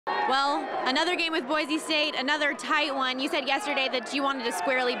Well, another game with Boise State, another tight one. You said yesterday that you wanted to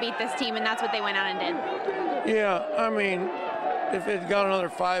squarely beat this team, and that's what they went out and did. Yeah, I mean, if it got another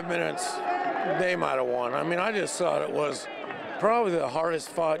 5 minutes, they might have won. I mean, I just thought it was probably the hardest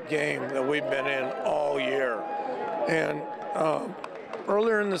fought game that we've been in all year. And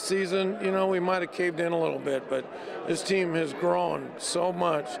earlier in the season, you know, we might have caved in a little bit, but this team has grown so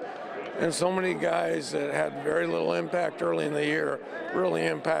much, and so many guys that had very little impact early in the year really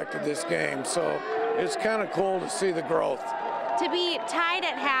impacted this game. So it's kind of cool to see the growth. To be tied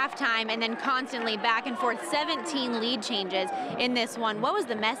at halftime and then constantly back and forth, 17 lead changes in this one, what was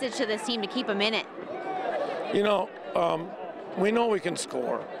the message to this team to keep them in it? You know, we know we can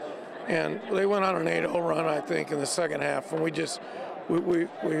score. And they went on an 8-0 run, I think, in the second half, and we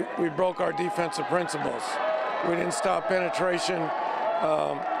broke our defensive principles. We didn't stop penetration.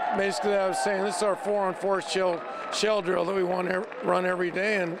 Basically, I was saying this is our 4-on-4 shell drill that we want to run every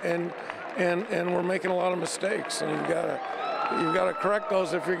day, and we're making a lot of mistakes, and you've got to correct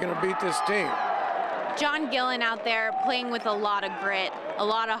those if you're going to beat this team. John Gillen out there playing with a lot of grit, a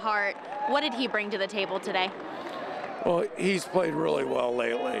lot of heart. What did he bring to the table today? Well, he's played really well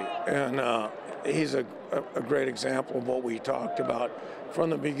lately, and he's a great example of what we talked about from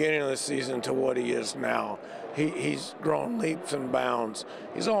the beginning of the season to what he is now. He's grown leaps and bounds.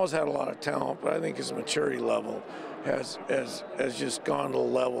 He's always had a lot of talent, but I think his maturity level has just gone to the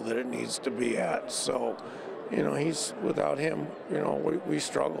level that it needs to be at. So, you know, without him, you know, we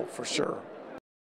struggle for sure.